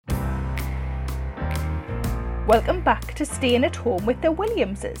Welcome back to Staying at Home with the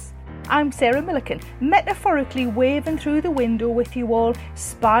Williamses. I'm Sarah Milliken, metaphorically waving through the window with you all,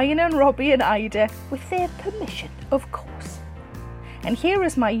 spying on Robbie and Ida, with their permission, of course. And here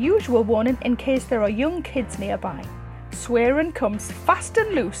is my usual warning in case there are young kids nearby. Swearing comes fast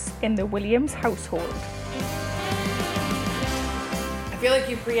and loose in the Williams household. I feel like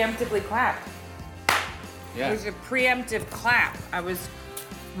you preemptively clapped. Yeah. It was a preemptive clap. I was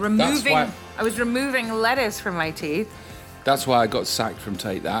removing lettuce from my teeth. That's why I got sacked from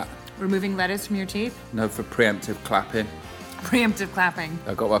Take That. Removing lettuce from your teeth? No, for preemptive clapping. Preemptive clapping.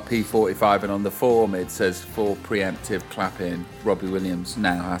 I got my P45 and on the form it says for preemptive clapping, Robbie Williams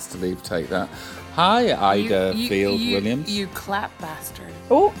now has to leave Take That. Hi, Ida Field Williams. You clap bastard.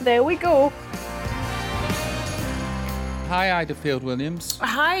 Oh, there we go. Hi, Ida Field Williams.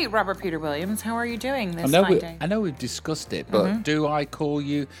 Hi, Robert Peter Williams. How are you doing this fine day? I know we've discussed it, but do I call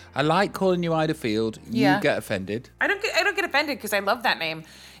you? I like calling you Ida Field. You get offended. I don't get offended because I love that name.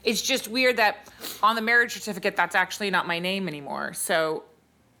 It's just weird that on the marriage certificate, that's actually not my name anymore. So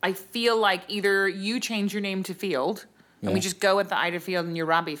I feel like either you change your name to Field, and we just go with the Ida Field and you're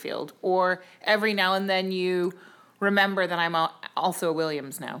Robbie Field, or every now and then you remember that I'm also a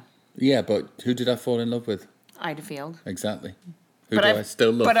Williams now. Yeah, but who did I fall in love with? Ida Field. Exactly. Who do I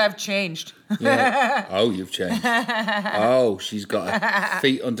still love? But I've changed. Yeah. Oh, you've changed. Oh, she's got her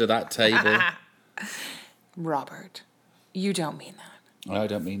feet under that table. Robert, you don't mean that. I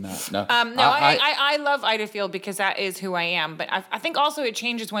don't mean that. No. I love Ida Field because that is who I am. But I think also it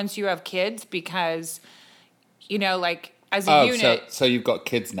changes once you have kids because, you know, like as a unit. So you've got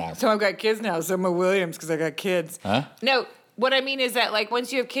kids now. So I've got kids now. So I'm a Williams because I got kids. Huh? No. What I mean is that, like,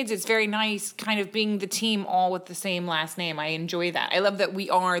 once you have kids, it's very nice kind of being the team all with the same last name. I enjoy that. I love that we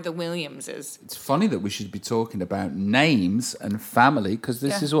are the Williamses. It's funny that we should be talking about names and family because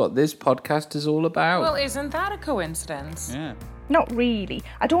this is what this podcast is all about. Well, isn't that a coincidence? Yeah. Not really.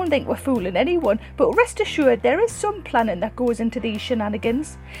 I don't think we're fooling anyone, but rest assured there is some planning that goes into these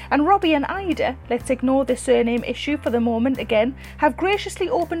shenanigans. And Robbie and Ida, let's ignore the surname issue for the moment again, have graciously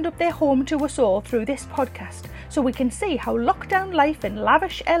opened up their home to us all through this podcast, so we can see how lockdown life in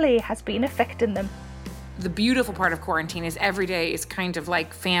lavish LA has been affecting them. The beautiful part of quarantine is every day is kind of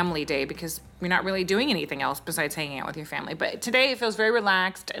like family day because you're not really doing anything else besides hanging out with your family. But today it feels very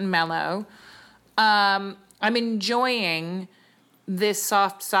relaxed and mellow. I'm enjoying this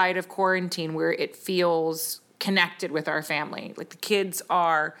soft side of quarantine where it feels connected with our family. Like the kids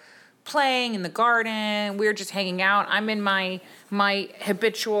are playing in the garden, we're just hanging out. I'm in my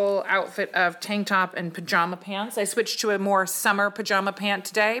habitual outfit of tank top and pajama pants. I switched to a more summer pajama pant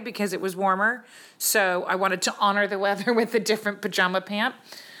today because it was warmer. So I wanted to honor the weather with a different pajama pant.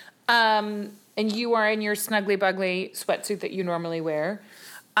 And you are in your snuggly bugly sweatsuit that you normally wear.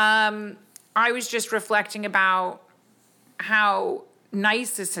 I was just reflecting about how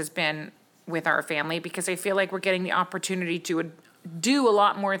nice this has been with our family because I feel like we're getting the opportunity to do a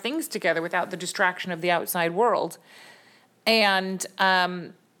lot more things together without the distraction of the outside world. And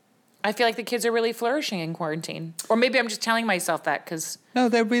I feel like the kids are really flourishing in quarantine. Or maybe I'm just telling myself that because... No,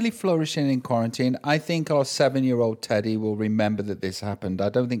 they're really flourishing in quarantine. I think our 7-year-old Teddy will remember that this happened. I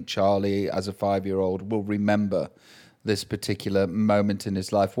don't think Charlie, as a 5-year-old, will remember this particular moment in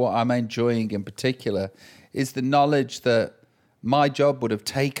his life. What I'm enjoying in particular is the knowledge that my job would have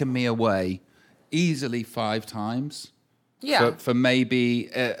taken me away easily 5 times. Yeah. For maybe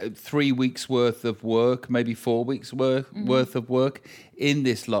 3 weeks worth of work, maybe 4 weeks worth of work in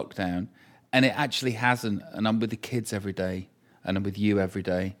this lockdown. And it actually hasn't. And I'm with the kids every day. And I'm with you every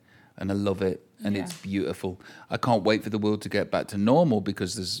day. And I love it. And it's beautiful. I can't wait for the world to get back to normal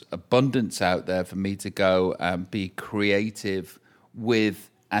because there's abundance out there for me to go and be creative with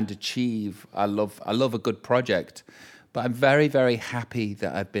and achieve. I love a good project. But I'm very, very happy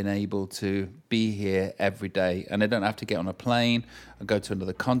that I've been able to be here every day. And I don't have to get on a plane and go to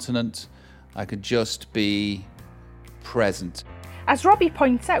another continent. I can just be present. As Robbie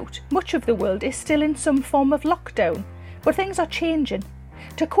points out, much of the world is still in some form of lockdown, but things are changing.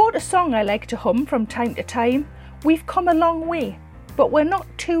 To quote a song I like to hum from time to time, we've come a long way, but we're not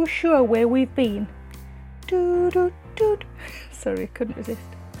too sure where we've been. Doo-doo-doo. Sorry, I couldn't resist.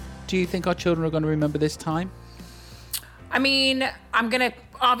 Do you think our children are going to remember this time? I mean, I'm going to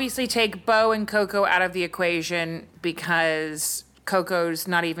obviously take Bo and Coco out of the equation because Coco's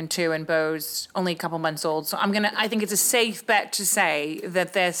not even 2 and Bo's only a couple months old. So I think it's a safe bet to say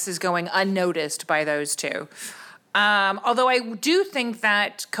that this is going unnoticed by those 2. Although I do think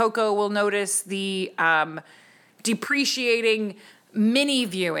that Coco will notice the depreciating mini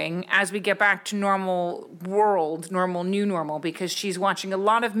viewing as we get back to normal new normal, because she's watching a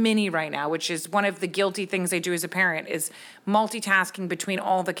lot of mini right now, which is one of the guilty things I do as a parent, is multitasking between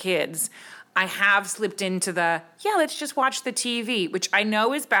all the kids. I have slipped into let's just watch the TV, which I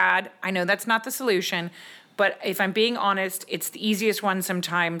know is bad. I know that's not the solution. But if I'm being honest, it's the easiest one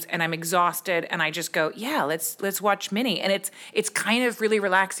sometimes, and I'm exhausted, and I just go, let's watch mini. And it's kind of really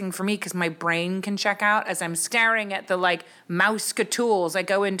relaxing for me because my brain can check out as I'm staring at the like mouse-catools. I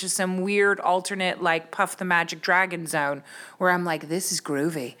go into some weird alternate like Puff the Magic Dragon zone where I'm like, this is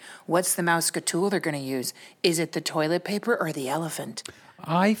groovy. What's the mouse-catool they're going to use? Is it the toilet paper or the elephant?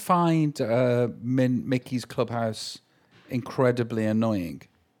 I find Mickey's Clubhouse incredibly annoying.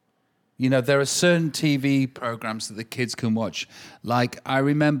 You know, there are certain TV programs that the kids can watch. Like, I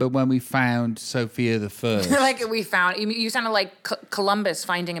remember when we found Sophia the First. Like we found, you sounded like Columbus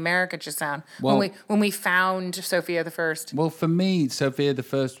finding America just sound. Well, when we found Sophia the First. Well, for me, Sophia the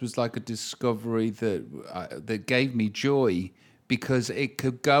First was like a discovery that gave me joy because it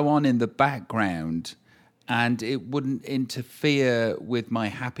could go on in the background and it wouldn't interfere with my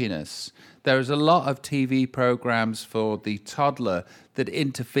happiness. There's a lot of TV programs for the toddler that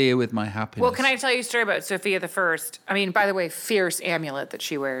interfere with my happiness. Well, can I tell you a story about Sophia the First? I mean, by the way, fierce amulet that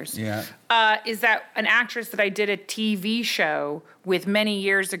she wears. Yeah. Is that an actress that I did a TV show with many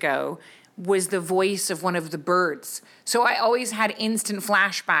years ago was the voice of one of the birds. So I always had instant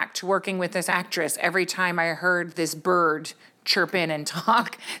flashback to working with this actress every time I heard this bird chirp in and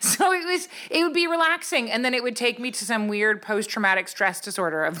talk. So it would be relaxing, and then it would take me to some weird post-traumatic stress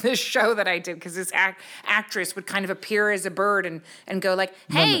disorder of this show that I did, because this actress would kind of appear as a bird and go like,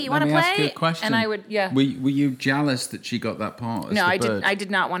 hey, you want to play? Let me ask you a question. And I would, Were you jealous that she got that part as no, the bird? I did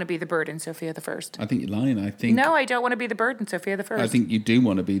not want to be the bird in Sophia the First. I think you're lying. No, I don't want to be the bird in Sophia the First. I think you do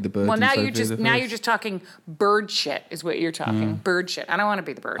want to be the bird. Well, in now Sophia you're just the First. now you're just talking bird shit is what you're talking. Bird shit. I don't want to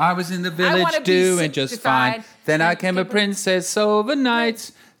be the bird. I was in the I village wanna be doing just fine. sanctified. Then I came a princess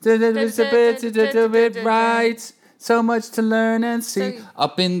overnight. It's a bit right. So much to learn and see.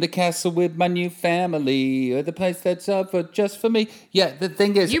 Up in the castle with my new family, or the place that's up for just for me. Yeah, the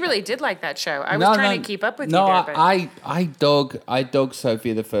thing is, You really did like that show. I was trying to keep up with you there. But I dug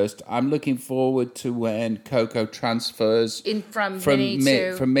Sophia the First. I'm looking forward to when Coco transfers from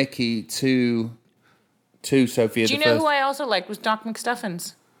Mickey to Sophia the First. Do you know who I also liked was Doc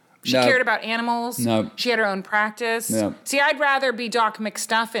McStuffins? She No. cared about animals. No. She had her own practice. No. See, I'd rather be Doc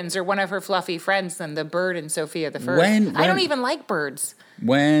McStuffins or one of her fluffy friends than the bird in Sophia the First. I don't even like birds.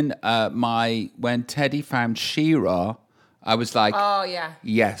 When Teddy found She-Ra, I was like, oh yeah,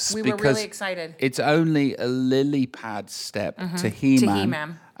 yes, we were because really excited. It's only a lily pad step to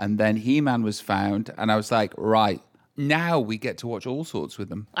He-Man, and then He-Man was found, and I was like, right, now we get to watch all sorts with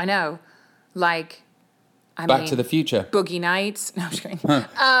them. I know, like. Back to the Future. Boogie Nights. No, I'm just kidding.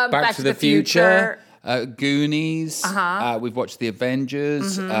 Back to the Future. Goonies. We've watched The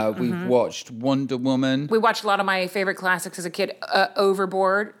Avengers. We've watched Wonder Woman. We watched a lot of my favorite classics as a kid.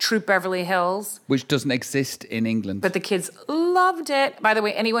 Overboard, Troop Beverly Hills. Which doesn't exist in England. But the kids loved it. By the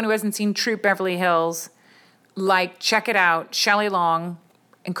way, anyone who hasn't seen Troop Beverly Hills, check it out. Shelley Long,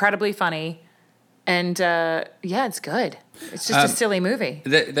 incredibly funny. And it's good. It's just a silly movie.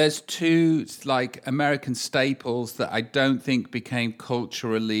 There's two American staples that I don't think became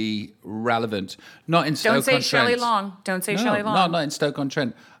culturally relevant. Not in Stoke-on-Trent. Don't say Shelley Long. Don't say Shelley Long. Not in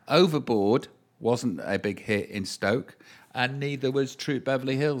Stoke-on-Trent. Overboard wasn't a big hit in Stoke, and neither was Troop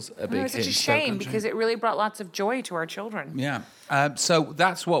Beverly Hills a big hit. It's such a shame because it really brought lots of joy to our children. Yeah. So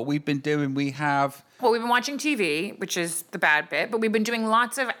that's what we've been doing. We've been watching TV, which is the bad bit, but we've been doing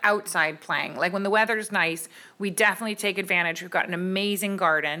lots of outside playing. Like when the weather's nice, we definitely take advantage. We've got an amazing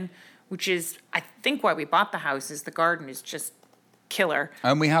garden, which is, I think, why we bought the house. Is the garden is just killer.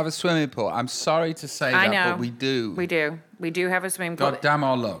 And we have a swimming pool. I'm sorry to say but we do. We do. We do have a swimming pool. God damn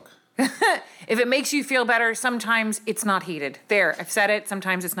our luck. If it makes you feel better, sometimes it's not heated. There, I've said it.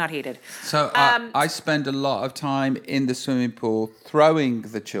 Sometimes it's not heated. So I spend a lot of time in the swimming pool throwing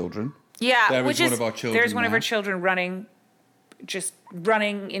the children. Yeah, There's one of our children running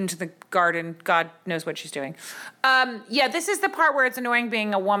into the garden. God knows what she's doing. This is the part where it's annoying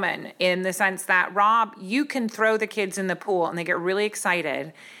being a woman in the sense that, Rob, you can throw the kids in the pool and they get really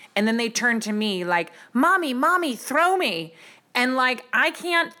excited. And then they turn to me like, Mommy, throw me. And I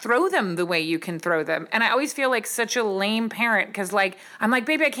can't throw them the way you can throw them. And I always feel like such a lame parent because I'm like,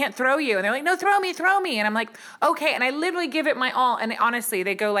 baby, I can't throw you. And they're like, no, throw me. And I'm like, okay. And I literally give it my all. And honestly,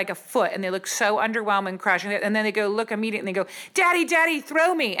 they go like a foot and they look so underwhelmed and crushed. And then they go look immediately and they go, Daddy,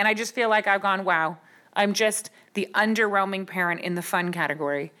 throw me. And I just feel like I've gone, wow, I'm just the underwhelming parent in the fun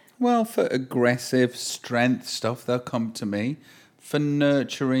category. Well, for aggressive strength stuff, they'll come to me. for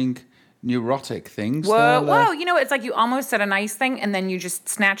nurturing neurotic things. Whoa. You know, it's like you almost said a nice thing and then you just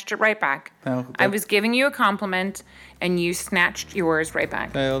snatched it right back. I was giving you a compliment and you snatched yours right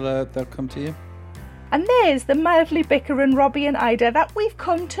back. They'll come to you. And there's the mildly bickering Robbie and Ida that we've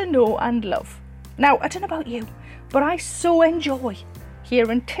come to know and love. Now, I don't know about you, but I so enjoy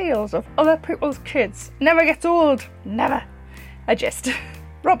hearing tales of other people's kids. Never gets old. Never. I just...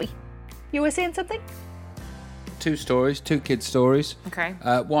 Robbie, you were saying something? 2 kid stories. Okay.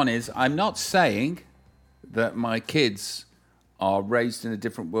 One is, I'm not saying that my kids are raised in a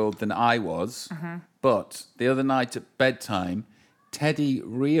different world than I was, but the other night at bedtime, Teddy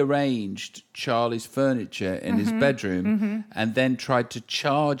rearranged Charlie's furniture in his bedroom and then tried to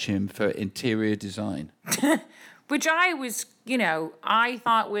charge him for interior design. Which I was, I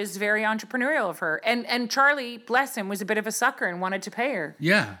thought was very entrepreneurial of her. And Charlie, bless him, was a bit of a sucker and wanted to pay her.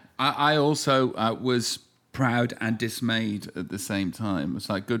 Yeah. I also was proud and dismayed at the same time. It's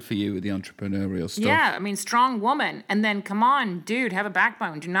like, good for you with the entrepreneurial stuff. Yeah, I mean, strong woman. And then, come on, dude, have a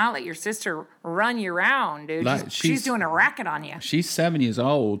backbone. Do not let your sister run you around, dude. Like, she's doing a racket on you. She's 7 years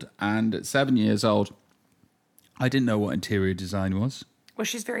old, and at 7 years old, I didn't know what interior design was. Well,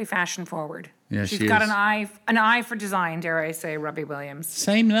 she's very fashion forward. Yeah, she's she got is. an eye for design, dare I say, Robbie Williams.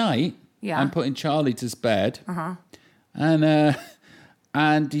 Same night, I'm putting Charlie to bed,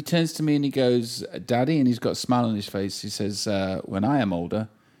 and he turns to me and he goes, Daddy, and he's got a smile on his face. He says, when I am older,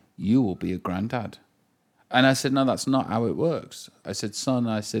 you will be a granddad. And I said, no, that's not how it works. I said,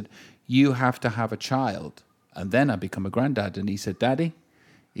 son, you have to have a child, and then I become a granddad. And he said, Daddy,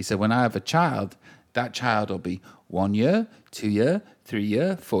 when I have a child, that child will be 1 year, 2 year, 3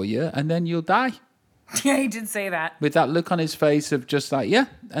 year, 4 year, and then you'll die. Yeah, he did say that. With that look on his face of just like, yeah,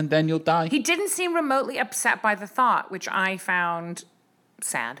 and then you'll die. He didn't seem remotely upset by the thought, which I found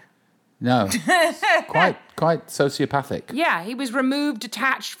sad. No, quite sociopathic. Yeah, he was removed,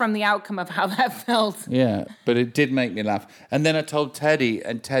 detached from the outcome of how that felt. Yeah, but it did make me laugh. And then I told Teddy,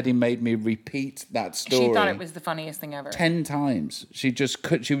 and Teddy made me repeat that story. She thought it was the funniest thing ever. 10 times. She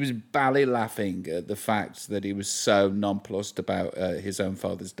was belly laughing at the fact that he was so nonplussed about his own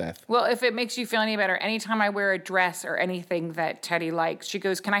father's death. Well, if it makes you feel any better, anytime I wear a dress or anything that Teddy likes, she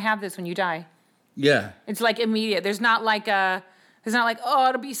goes, can I have this when you die? Yeah. It's like immediate. There's not like, oh,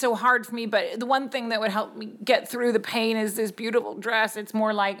 it'll be so hard for me, but the one thing that would help me get through the pain is this beautiful dress. It's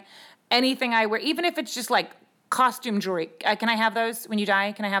more like anything I wear, even if it's just like costume jewelry. Can I have those when you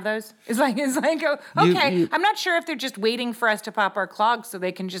die? Can I have those? It's like okay. I'm not sure if they're just waiting for us to pop our clogs so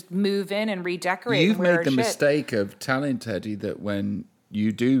they can just move in and redecorate. You've and wear made the our shit. mistake of telling Teddy that when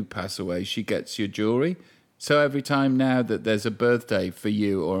you do pass away, she gets your jewelry. So every time now that there's a birthday for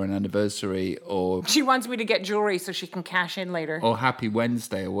you or an anniversary or... She wants me to get jewelry so she can cash in later. Or Happy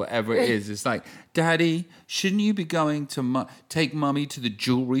Wednesday or whatever it is. It's like, Daddy, shouldn't you be going to take Mummy to the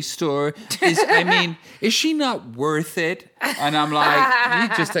jewelry store? Is she not worth it? And I'm like,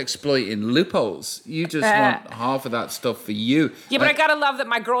 you're just exploiting loopholes. You just want half of that stuff for you. Yeah, but I gotta love that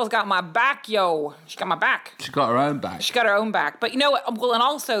my girl's got my back, yo. She got my back. She got her own back. She got her own back. But you know what? Well, and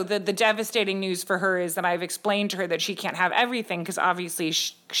also the devastating news for her is that I've explained to her that she can't have everything because obviously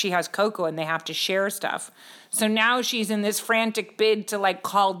she has Coco and they have to share stuff. So now she's in this frantic bid to like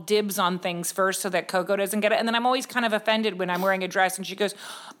call dibs on things first so that Coco doesn't get it. And then I'm always kind of offended when I'm wearing a dress and she goes,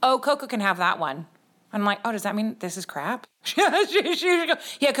 oh, Coco can have that one. I'm like, oh, does that mean this is crap? she goes,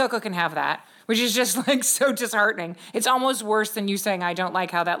 yeah, Coco can have that, which is just like so disheartening. It's almost worse than you saying I don't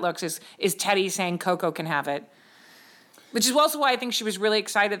like how that looks is Teddy saying Coco can have it. Which is also why I think she was really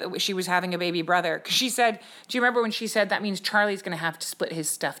excited that she was having a baby brother. Because she said, do you remember when she said that means Charlie's going to have to split his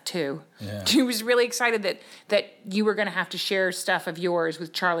stuff too? Yeah. She was really excited that you were going to have to share stuff of yours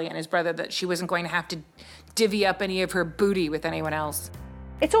with Charlie and his brother, that she wasn't going to have to divvy up any of her booty with anyone else.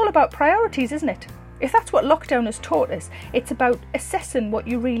 It's all about priorities, isn't it? If that's what lockdown has taught us, it's about assessing what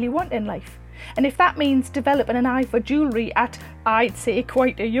you really want in life. And if that means developing an eye for jewellery at, I'd say,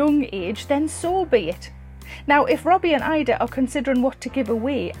 quite a young age, then so be it. Now, if Robbie and Ida are considering what to give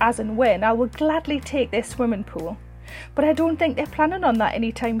away as and when, I will gladly take their swimming pool. But I don't think they're planning on that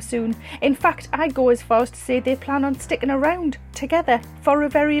anytime soon. In fact, I'd go as far as to say they plan on sticking around together for a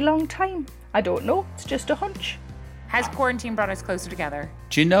very long time. I don't know, it's just a hunch. Has quarantine brought us closer together?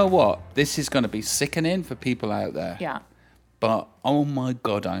 Do you know what? This is going to be sickening for people out there. Yeah. But, oh my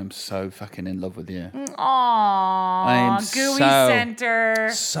God, I am so fucking in love with you. Aww, Gooey Center.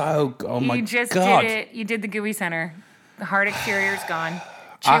 Oh my God. You just did it. You did the Gooey Center. The hard exterior's gone.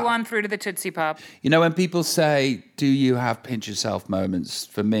 Chew on through to the Tootsie Pop. You know, when people say, do you have pinch yourself moments?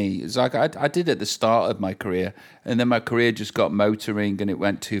 For me, it's like I did at the start of my career, and then my career just got motoring and it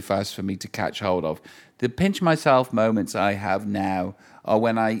went too fast for me to catch hold of. The pinch myself moments I have now are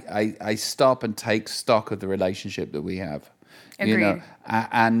when I stop and take stock of the relationship that we have. Agreed. You know,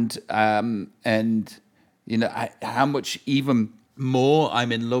 and you know, how much even more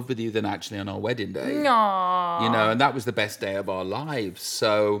I'm in love with you than actually on our wedding day. Aww. You know, and that was the best day of our lives.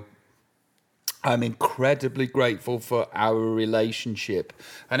 So I'm incredibly grateful for our relationship.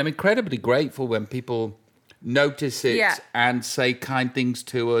 And I'm incredibly grateful when people notice it and say kind things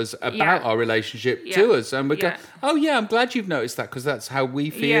to us about our relationship to us. And we go, oh, yeah, I'm glad you've noticed that, because that's how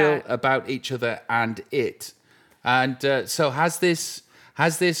we feel about each other and it. And so has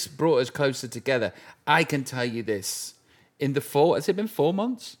this brought us closer together? I can tell you this. Has it been 4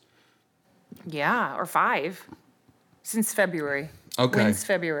 months? Yeah, or 5. Since February. Okay. When's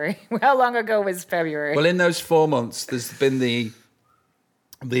February? How long ago was February? Well, in those 4 months, there's been the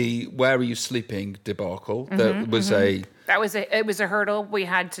where are you sleeping debacle. That was it was a hurdle we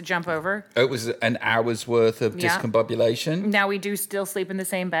had to jump over. It was an hour's worth of discombobulation. Now we do still sleep in the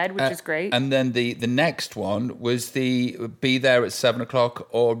same bed, which is great. And then the next one was the be there at 7 o'clock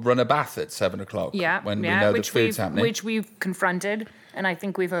or run a bath at 7 o'clock. Yeah, when we know the food's happening. Which we've confronted, and I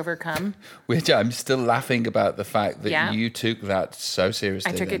think we've overcome. Which I'm still laughing about the fact that you took that so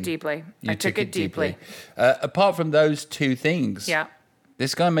seriously. I took it deeply. I took it deeply. Apart from those two things,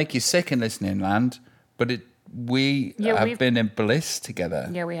 this is going to make you sick in listening land, but we have been in bliss together.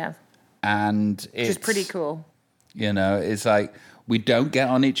 Yeah, we have. And it's just pretty cool. You know, it's like we don't get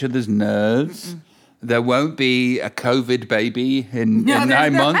on each other's nerves. There won't be a COVID baby in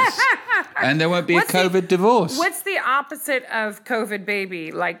 9 months. And there won't be a COVID divorce. What's the opposite of COVID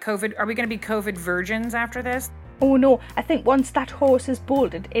baby? Like COVID, are we going to be COVID virgins after this? Oh no, I think once that horse is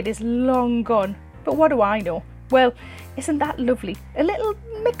bolted, it is long gone. But what do I know? Well, isn't that lovely? A little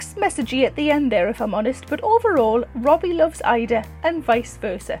mixed messagey at the end there, if I'm honest, but overall, Robbie loves Ida and vice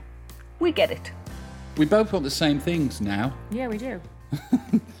versa. We get it. We both want the same things now. Yeah, we do.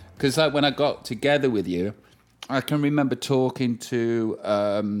 Because like when I got together with you, I can remember talking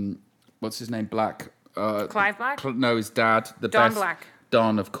to, what's his name, Black? Clive Black? No, his dad. Don Black.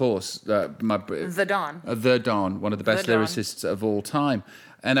 Don, of course. The Don. The Don, one of the best lyricists of all time.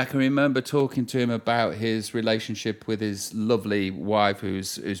 And I can remember talking to him about his relationship with his lovely wife,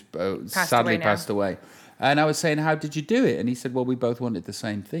 who's sadly passed away. And I was saying, how did you do it? And he said, well, we both wanted the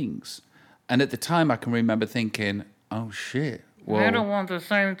same things. And at the time, I can remember thinking, oh, shit. Well, I don't want the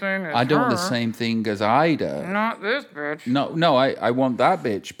same thing as I don't want the same thing as Ida. Not this bitch. No, I want that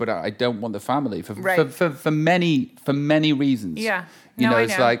bitch, but I don't want the family for many reasons. Yeah. You know,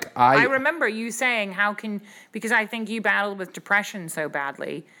 it's like I remember you saying, because I think you battled with depression so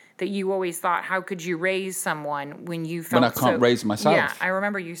badly that you always thought, how could you raise someone when you felt when I can't raise myself? Yeah, I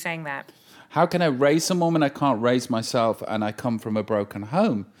remember you saying that. How can I raise someone when I can't raise myself and I come from a broken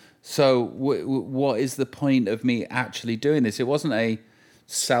home? So what is the point of me actually doing this? It wasn't a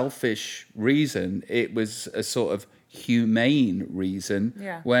selfish reason. It was a sort of humane reason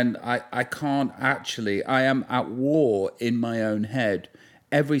when I can't actually, I am at war in my own head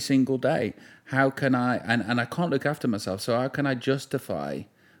every single day. How can I, and I can't look after myself, so how can I justify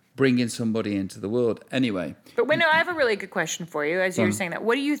bringing somebody into the world? Anyway. But I have a really good question for you as you were saying that.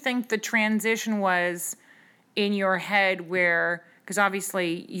 What do you think the transition was in your head where, because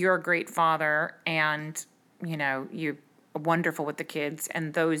obviously you're a great father and, you know, you're wonderful with the kids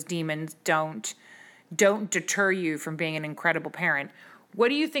and those demons don't deter you from being an incredible parent. What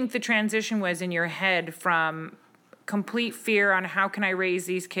do you think the transition was in your head from complete fear on how can I raise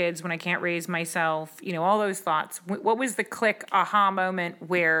these kids when I can't raise myself? You know, all those thoughts. What was the click aha moment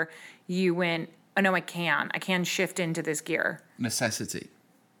where you went, oh no, I can shift into this gear? Necessity.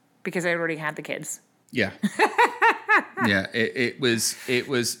 Because I already had the kids. Yeah. Yeah, it was,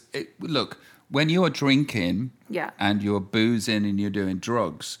 look, when you're drinking and you're boozing and you're doing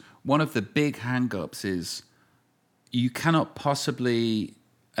drugs, one of the big hang-ups is you cannot possibly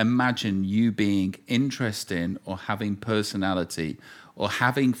imagine you being interesting or having personality or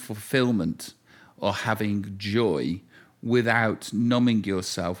having fulfillment or having joy without numbing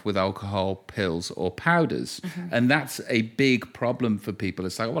yourself with alcohol, pills, or powders. And that's a big problem for people.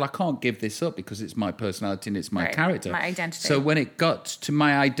 It's like, well, I can't give this up because it's my personality and it's my character. My identity. So when it got to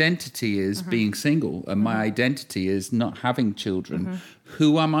my identity is being single and my identity is not having children,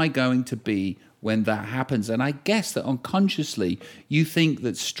 who am I going to be when that happens? And I guess that unconsciously you think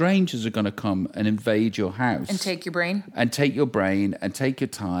that strangers are going to come and invade your house. And take your brain. And take your brain and take your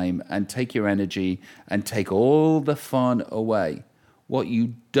time and take your energy and take all the fun away. what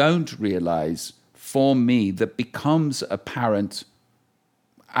you don't realize for me that becomes apparent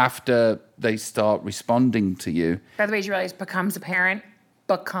after they start responding to you. By the way, you realize becomes apparent.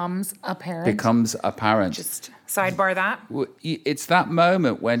 Becomes apparent. Just sidebar that. It's that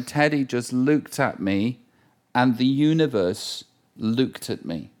moment when Teddy just looked at me and the universe looked at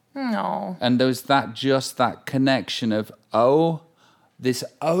me. No. And there was that connection of, this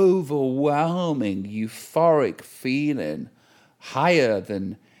overwhelming, euphoric feeling, higher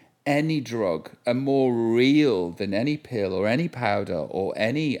than any drug and more real than any pill or any powder or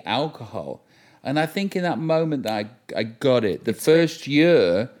any alcohol. And I think in that moment that I got it. The first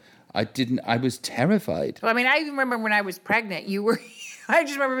year, I was terrified. Well, I mean, I even remember when I was pregnant, I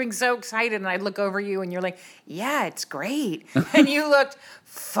just remember being so excited, and I'd look over you and you're like, yeah, it's great. And you looked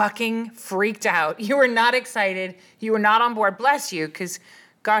fucking freaked out. You were not excited. You were not on board. Bless you, because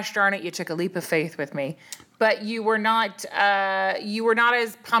gosh darn it, you took a leap of faith with me. But you were not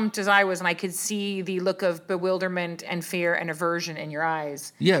as pumped as I was, and I could see the look of bewilderment and fear and aversion in your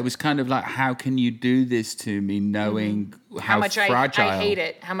eyes. Yeah, it was kind of like, how can you do this to me, knowing how much fragile I hate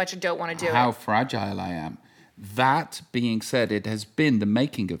it, how much I don't want to do it. How fragile I am. That being said, it has been the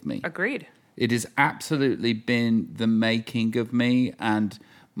making of me. Agreed. It has absolutely been the making of me, and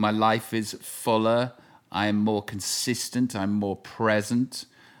my life is fuller. I am more consistent. I'm more present.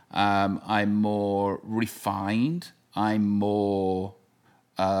 I'm more refined. I'm more,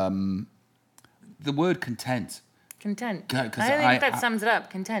 the word content. Content. I think that sums it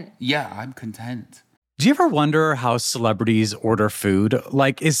up. Content. Yeah, I'm content. Do you ever wonder how celebrities order food?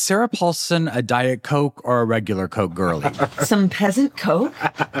 Like, is Sarah Paulson a Diet Coke or a regular Coke girlie? Some peasant Coke?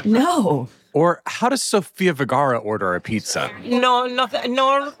 No. Or how does Sofia Vergara order a pizza? No, nothing,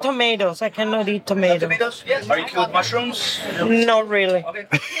 no tomatoes. I cannot eat tomatoes. Tomatoes? Yes. Are you cool with mushrooms? Not really. Okay.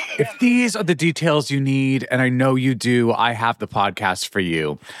 If these are the details you need, and I know you do, I have the podcast for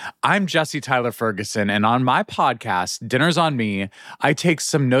you. I'm Jesse Tyler Ferguson, and on my podcast, Dinners on Me, I take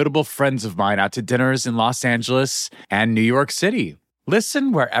some notable friends of mine out to dinners in Los Angeles and New York City.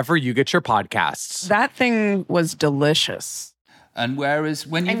 Listen wherever you get your podcasts. That thing was delicious. And whereas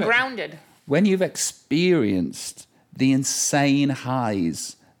when and grounded. When you've experienced the insane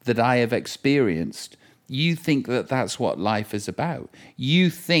highs that I have experienced, you think that that's what life is about. You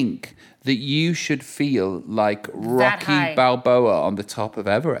think that you should feel like Rocky Balboa on the top of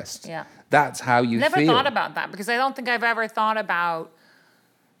Everest. Yeah. That's how you feel. Never thought about that, because I don't think I've ever thought about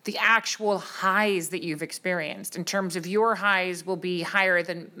the actual highs that you've experienced. In terms of your highs will be higher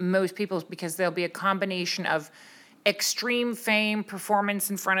than most people's, because there'll be a combination of extreme fame,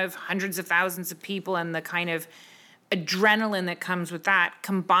 performance in front of hundreds of thousands of people, and the kind of adrenaline that comes with that,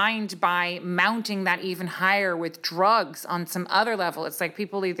 combined by mounting that even higher with drugs on some other level. It's like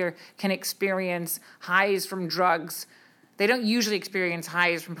people either can experience highs from drugs. They don't usually experience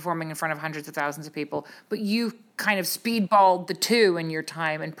highs from performing in front of hundreds of thousands of people, but you kind of speedballed the two in your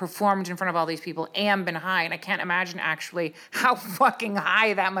time and performed in front of all these people and been high. And I can't imagine actually how fucking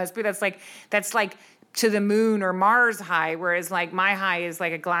high that must be. That's like to the moon or Mars high, whereas like my high is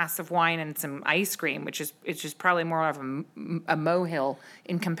like a glass of wine and some ice cream, it's just probably more of a molehill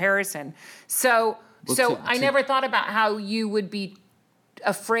in comparison. So I never thought about how you would be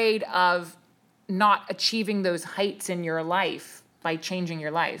afraid of not achieving those heights in your life by changing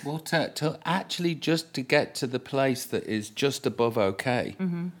your life. Well, to actually just to get to the place that is just above okay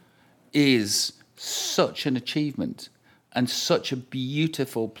is such an achievement. And such a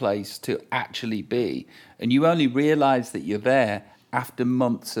beautiful place to actually be. And you only realize that you're there after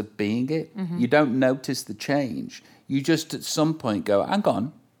months of being it. You don't notice the change. You just at some point go, hang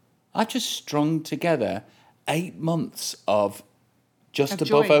on, I just strung together 8 months of just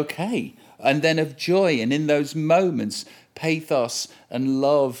above joy. Okay. And then of joy. And in those moments, pathos and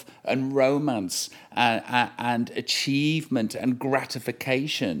love and romance and achievement and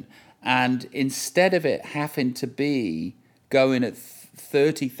gratification. And instead of it having to be going at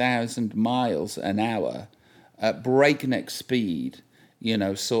 30,000 miles an hour at breakneck speed,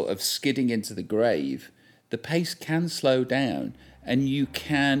 sort of skidding into the grave, the pace can slow down and you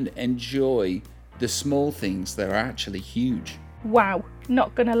can enjoy the small things that are actually huge. Wow,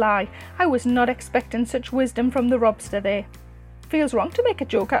 not gonna lie, I was not expecting such wisdom from the Robster there. Feels wrong to make a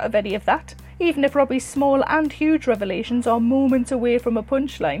joke out of any of that, even if Robbie's small and huge revelations are moments away from a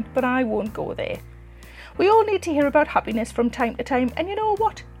punchline, but I won't go there. We all need to hear about happiness from time to time, and you know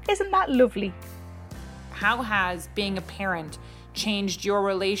what? Isn't that lovely? How has being a parent changed your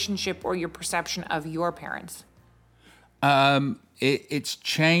relationship or your perception of your parents? It's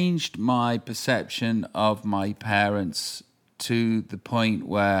changed my perception of my parents to the point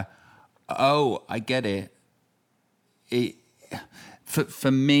where, I get it.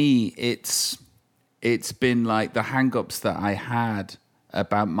 For me, it's been like the hang-ups that I had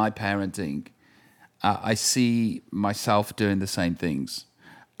about my parenting. I see myself doing the same things.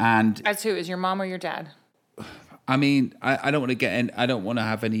 And As who? Is your mom or your dad? I mean, I don't want to get in. I don't want to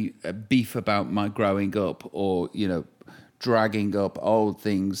have any beef about my growing up, or dragging up old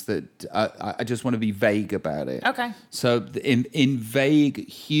things. That I just want to be vague about it. Okay. So in vague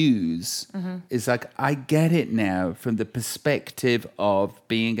hues, is like I get it now from the perspective of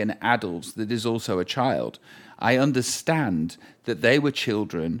being an adult that is also a child. I understand that they were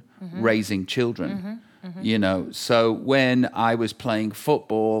children raising children. So when I was playing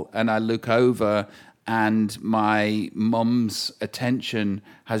football and I look over and my mum's attention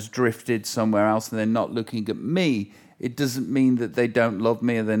has drifted somewhere else and they're not looking at me, it doesn't mean that they don't love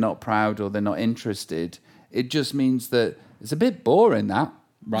me or they're not proud or they're not interested. It just means that it's a bit boring that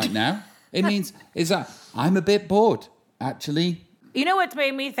right now. It means is that I'm a bit bored, actually. You know what's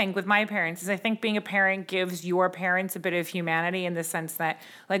made me think with my parents is I think being a parent gives your parents a bit of humanity in the sense that,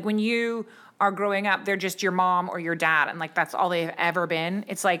 like, when you are growing up, they're just your mom or your dad, and like that's all they've ever been.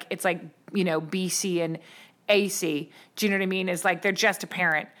 It's like BC and AC. Do you know what I mean? It's like they're just a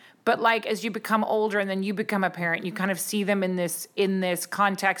parent. But like as you become older and then you become a parent, you kind of see them in this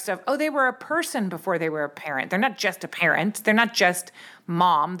context of, oh, they were a person before they were a parent. They're not just a parent. They're not just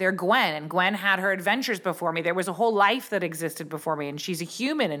mom. They're Gwen, and Gwen had her adventures before me. There was a whole life that existed before me, and she's a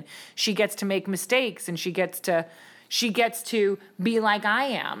human, and she gets to make mistakes, and she gets to be like I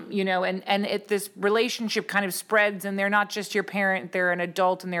am, and this relationship kind of spreads, and they're not just your parent, they're an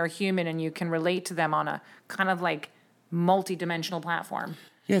adult and they're a human, and you can relate to them on a kind of like multi-dimensional platform.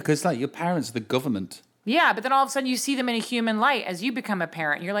 Yeah, because like your parents are the government. Yeah, but then all of a sudden you see them in a human light as you become a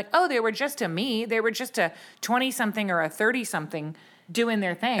parent. You're like, oh, they were just a me. They were just a 20-something or a 30-something doing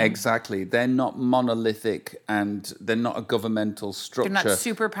their thing. Exactly. They're not monolithic and they're not a governmental structure. They're not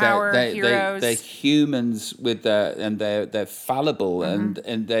superpower heroes. They're humans with they're fallible and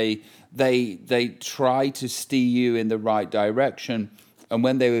they try to steer you in the right direction. And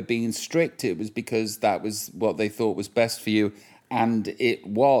when they were being strict, it was because that was what they thought was best for you. And it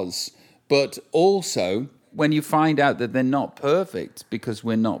was. But also, when you find out that they're not perfect, because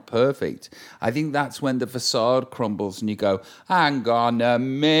we're not perfect, I think that's when the facade crumbles and you go, hang on a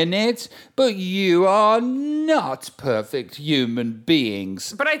minute, but you are not perfect human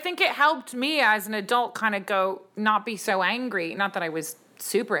beings. But I think it helped me as an adult kind of go, not be so angry. Not that I was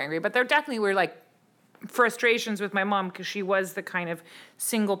super angry, but there definitely were like frustrations with my mom because she was the kind of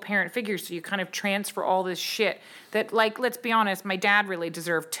single parent figure. So you kind of transfer all this shit that, like, let's be honest, my dad really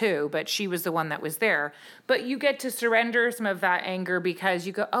deserved too, but she was the one that was there. But you get to surrender some of that anger because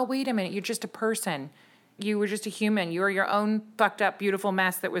you go, oh, wait a minute, you're just a person. You were just a human. You were your own fucked up, beautiful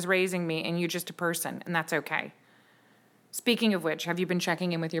mess that was raising me, and you're just a person, and that's okay. Speaking of which, have you been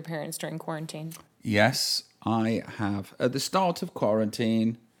checking in with your parents during quarantine? Yes, I have. At the start of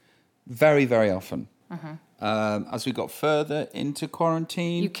quarantine, very, very often. As we got further into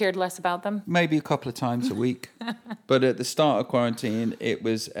quarantine... You cared less about them? Maybe a couple of times a week. But at the start of quarantine, it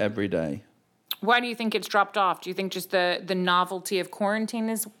was every day. Why do you think it's dropped off? Do you think just the novelty of quarantine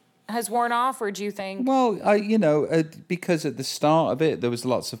has worn off, or do you think... Well, because at the start of it, there was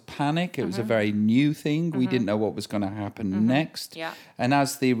lots of panic. It was a very new thing. We didn't know what was going to happen next. Yeah. And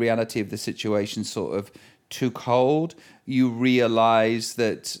as the reality of the situation sort of took hold, you realize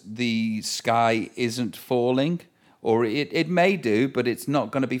that the sky isn't falling, or it may do, but it's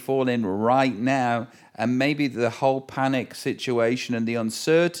not going to be falling right now. And maybe the whole panic situation and the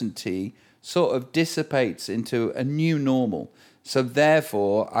uncertainty sort of dissipates into a new normal. So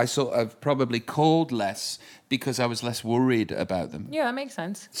therefore, I sort of probably called less because I was less worried about them. Yeah, that makes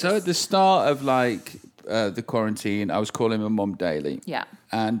sense. So at the start of the quarantine, I was calling my mum daily. Yeah.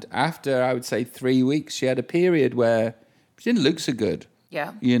 And after, I would say, 3 weeks, she had a period where she didn't look so good.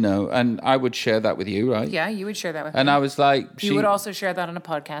 Yeah. And I would share that with you, right? Yeah, you would share that with me. And I was like... You would also share that on a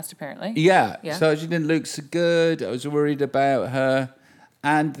podcast, apparently. Yeah. Yeah. So she didn't look so good. I was worried about her.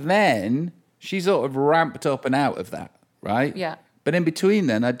 And then she sort of ramped up and out of that, right? Yeah. But in between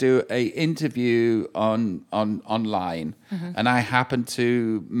then, I do a interview online. And I happened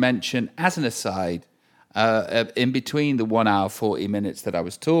to mention, as an aside, in between the 1 hour, 40 minutes that I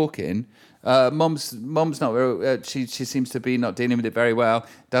was talking... Mum's not very, she seems to be not dealing with it very well.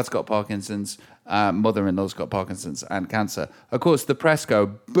 Dad's got Parkinson's, mother-in-law's got Parkinson's and cancer. Of course, the press go,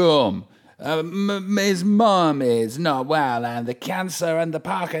 boom, his mum is not well, and the cancer and the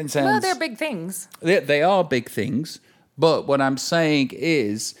Parkinson's. Well, they're big things. They are big things, but what I'm saying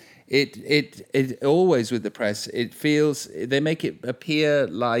is, it always with the press, it feels, they make it appear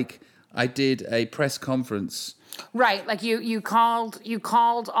like I did a press conference. Right, like you called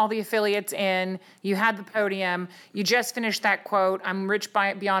all the affiliates in. You had the podium. You just finished that quote. I'm rich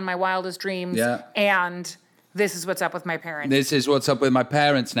beyond my wildest dreams. Yeah. And this is what's up with my parents. This is what's up with my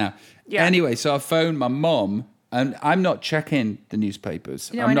parents now. Yeah. Anyway, so I phoned my mom, and I'm not checking the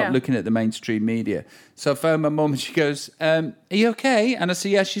newspapers. No, I'm I not know. looking at the mainstream media. So I phoned my mom, and she goes, "Are you okay?" And I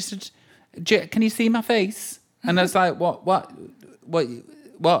said, "Yeah." She said, "Can you see my face?" And I was like, "What?"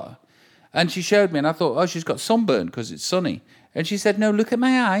 And she showed me, and I thought, "Oh, she's got sunburn because it's sunny." And she said, "No, look at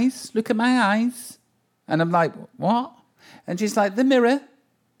my eyes. Look at my eyes." And I'm like, "What?" And she's like, "The mirror,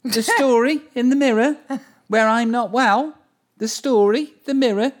 the story in the mirror where I'm not well. The story, the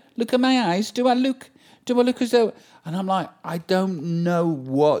mirror. Look at my eyes. Do I look as though?" And I'm like, "I don't know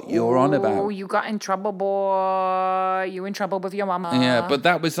what you're on about." Oh, you got in trouble, boy. You in trouble with your mama. Yeah, but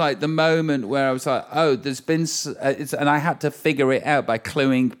that was like the moment where I was like, "Oh, there's been," and I had to figure it out by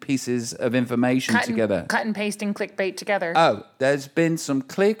cluing pieces of information together. Cut and pasting clickbait together. Oh, there's been some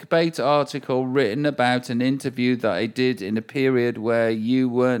clickbait article written about an interview that I did in a period where you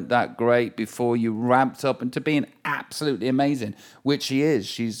weren't that great before you ramped up into being absolutely amazing, which she is.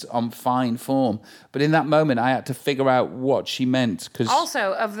 She's on fine form. But in that moment, I had to figure out what she meant.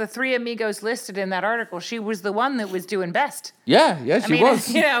 Also, of the three amigos listed in that article, she was the one that was doing best. Yeah, she was.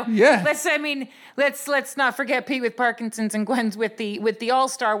 You know, yeah. Let's not forget Pete with Parkinson's and Gwen's with the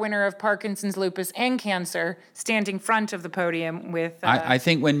all-star winner of Parkinson's, lupus, and cancer standing front of the podium with. I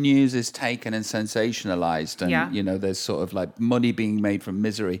think when news is taken and sensationalized, and you know, there's sort of like money being made from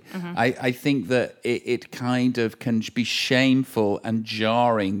misery. Mm-hmm. I think that it kind of can be shameful and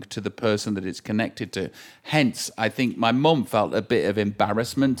jarring to the person that it's connected to. Hence, I think my mum felt a bit of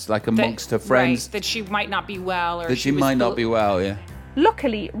embarrassment, like amongst her friends, right, that she might not be well, or that she might not be well. Yeah.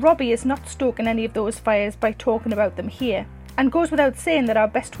 Luckily, Robbie is not stoking any of those fires by talking about them here, and goes without saying that our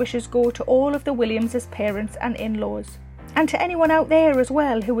best wishes go to all of the Williams' parents and in-laws, and to anyone out there as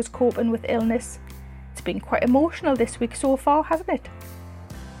well who is coping with illness. It's been quite emotional this week so far, hasn't it?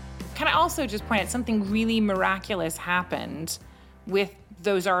 Can I also just point out something really miraculous happened with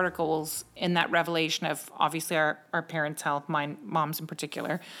those articles in that revelation of obviously our parents' health, mine, mom's in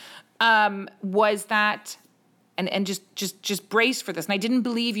particular, was that, and just brace for this, and I didn't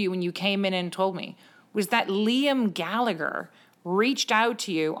believe you when you came in and told me, was that Liam Gallagher reached out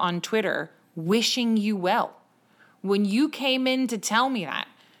to you on Twitter wishing you well. When you came in to tell me that,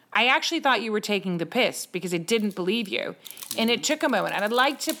 I actually thought you were taking the piss because I didn't believe you. And it took a moment. And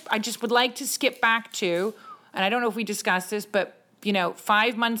I just would like to skip back to, and I don't know if we discussed this, but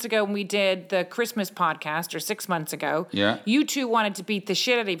 5 months ago when we did the Christmas podcast, or 6 months ago, you two wanted to beat the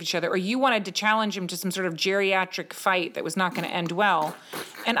shit out of each other, or you wanted to challenge him to some sort of geriatric fight that was not going to end well.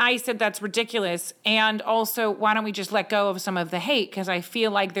 And I said, that's ridiculous. And also, why don't we just let go of some of the hate? Because I feel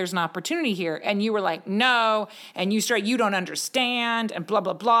like there's an opportunity here. And you were like, no. And you don't understand, and blah,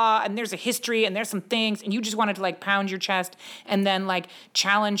 blah, blah. And there's a history, and there's some things. And you just wanted to like pound your chest and then like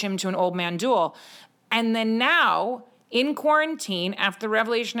challenge him to an old man duel. And then now, in quarantine, after the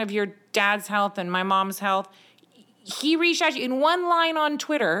revelation of your dad's health and my mom's health, he reached out to you in one line on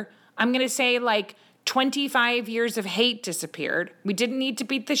Twitter. I'm going to say like 25 years of hate disappeared. We didn't need to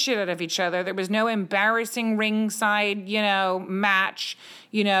beat the shit out of each other. There was no embarrassing ringside, match,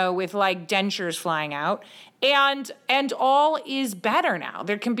 with like dentures flying out. And all is better now.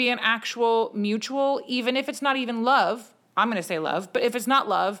 There can be an actual mutual, even if it's not even love, I'm going to say love, but if it's not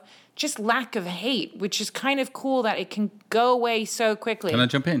love, just lack of hate, which is kind of cool that it can go away so quickly. Can I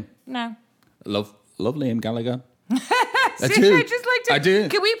jump in? No. Love Liam Gallagher. I do. just like to. I do.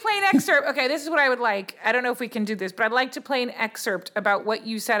 Can we play an excerpt? Okay, this is what I would like. I don't know if we can do this, but I'd like to play an excerpt about what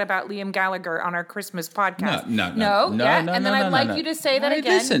you said about Liam Gallagher on our Christmas podcast. No. And then I'd like you to say that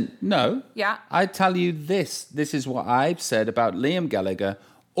again. Listen, no. Yeah. I tell you this. This is what I've said about Liam Gallagher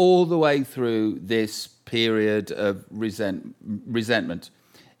all the way through this period of resentment.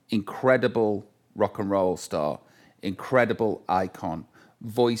 Incredible rock and roll star, incredible icon,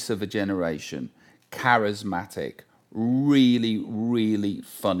 voice of a generation, charismatic, really, really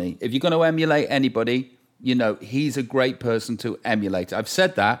funny. If you're going to emulate anybody, he's a great person to emulate. I've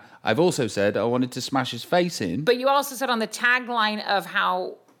said that. I've also said I wanted to smash his face in. But you also said on the tagline of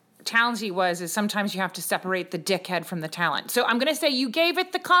how talented he was is sometimes you have to separate the dickhead from the talent. So I'm going to say you gave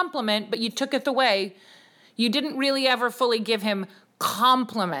it the compliment, but you took it away. You didn't really ever fully give him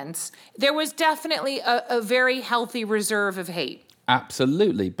compliments. There was definitely a very healthy reserve of hate.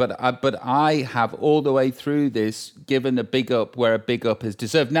 Absolutely, but I have all the way through this given a big up where a big up is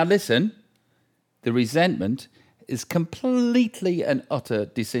deserved. Now listen, the resentment is completely and utter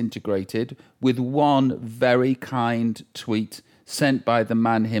disintegrated with one very kind tweet sent by the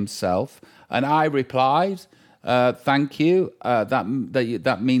man himself. And I replied, thank you.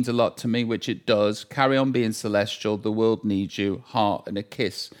 That means a lot to me, which it does. Carry on being celestial. The world needs you. Heart and a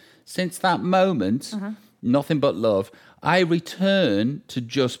kiss. Since that moment, nothing but love. I return to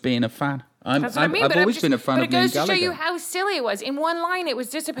just being a fan. That's what I mean. I've always been a fan of Liam Gallagher. But it goes to show you how silly it was. In one line, it was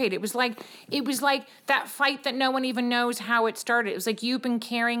dissipated. It was like that fight that no one even knows how it started. It was like you've been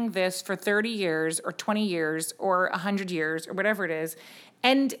carrying this for 30 years or 20 years or 100 years or whatever it is.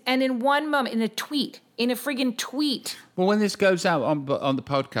 And in one moment, in a friggin' tweet. Well, when this goes out on the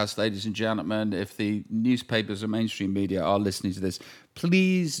podcast, ladies and gentlemen, if the newspapers or mainstream media are listening to this,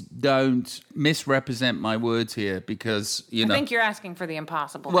 please don't misrepresent my words here because, I think you're asking for the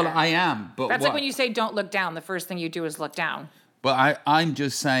impossible. Well, there. I am. But that's like when you say don't look down, the first thing you do is look down. But I'm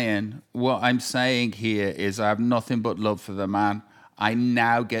just saying, what I'm saying here is I have nothing but love for the man. I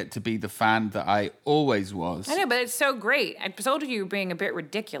now get to be the fan that I always was. I know, but it's so great. I told you you were being a bit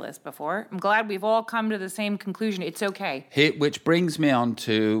ridiculous before. I'm glad we've all come to the same conclusion. It's okay. Which brings me on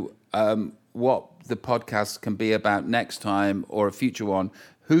to what the podcast can be about next time or a future one.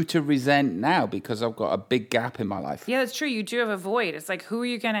 Who to resent now, because I've got a big gap in my life. Yeah, that's true. You do have a void. It's like, who are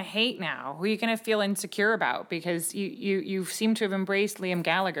you going to hate now? Who are you going to feel insecure about? Because you seem to have embraced Liam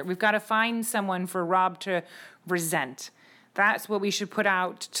Gallagher. We've got to find someone for Rob to resent. That's what we should put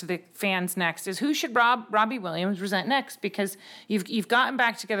out to the fans next, is who should Robbie Williams resent next? Because you've gotten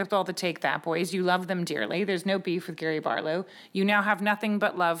back together with all the Take That boys. You love them dearly. There's no beef with Gary Barlow. You now have nothing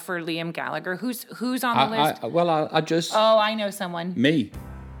but love for Liam Gallagher. Who's on the list? I just... Oh, I know someone. Me.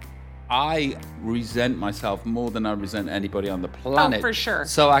 I resent myself more than I resent anybody on the planet. Oh, for sure.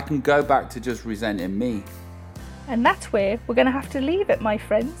 So I can go back to just resenting me. And that's where we're going to have to leave it, my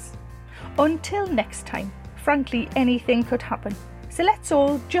friends. Until next time. Frankly, anything could happen. So let's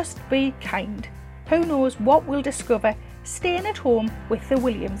all just be kind. Who knows what we'll discover staying at home with the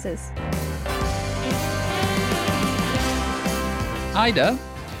Williamses. Ida,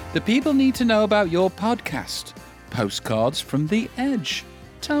 the people need to know about your podcast, Postcards from the Edge.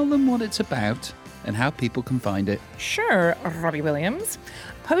 Tell them what it's about and how people can find it. Sure, Robbie Williams.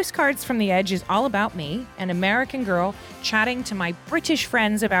 Postcards from the Edge is all about me, an American girl, chatting to my British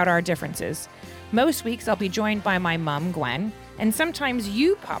friends about our differences. Most weeks I'll be joined by my mum, Gwen, and sometimes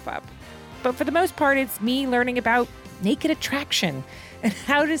you pop up. But for the most part, it's me learning about naked attraction and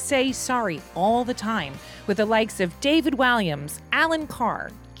how to say sorry all the time with the likes of David Walliams, Alan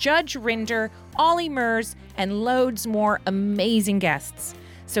Carr, Judge Rinder, Ollie Murs, and loads more amazing guests.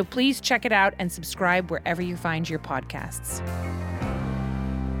 So please check it out and subscribe wherever you find your podcasts.